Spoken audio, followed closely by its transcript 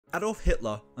Adolf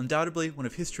Hitler, undoubtedly one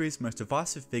of history's most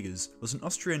divisive figures, was an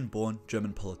Austrian-born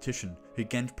German politician who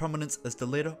gained prominence as the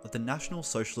leader of the National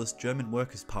Socialist German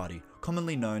Workers' Party,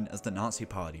 commonly known as the Nazi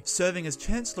Party. Serving as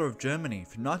Chancellor of Germany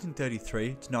from 1933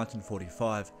 to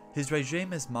 1945, his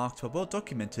regime is marked by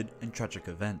well-documented and tragic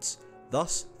events.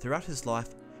 Thus, throughout his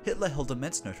life, Hitler held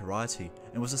immense notoriety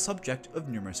and was the subject of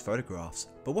numerous photographs.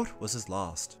 But what was his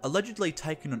last? Allegedly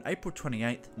taken on April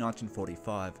 28,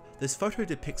 1945, this photo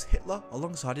depicts Hitler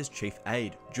alongside his chief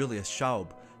aide, Julius Schaub,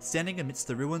 standing amidst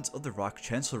the ruins of the Reich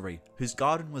Chancellery, whose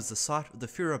garden was the site of the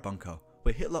Führer bunker,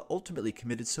 where Hitler ultimately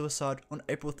committed suicide on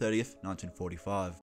April 30, 1945.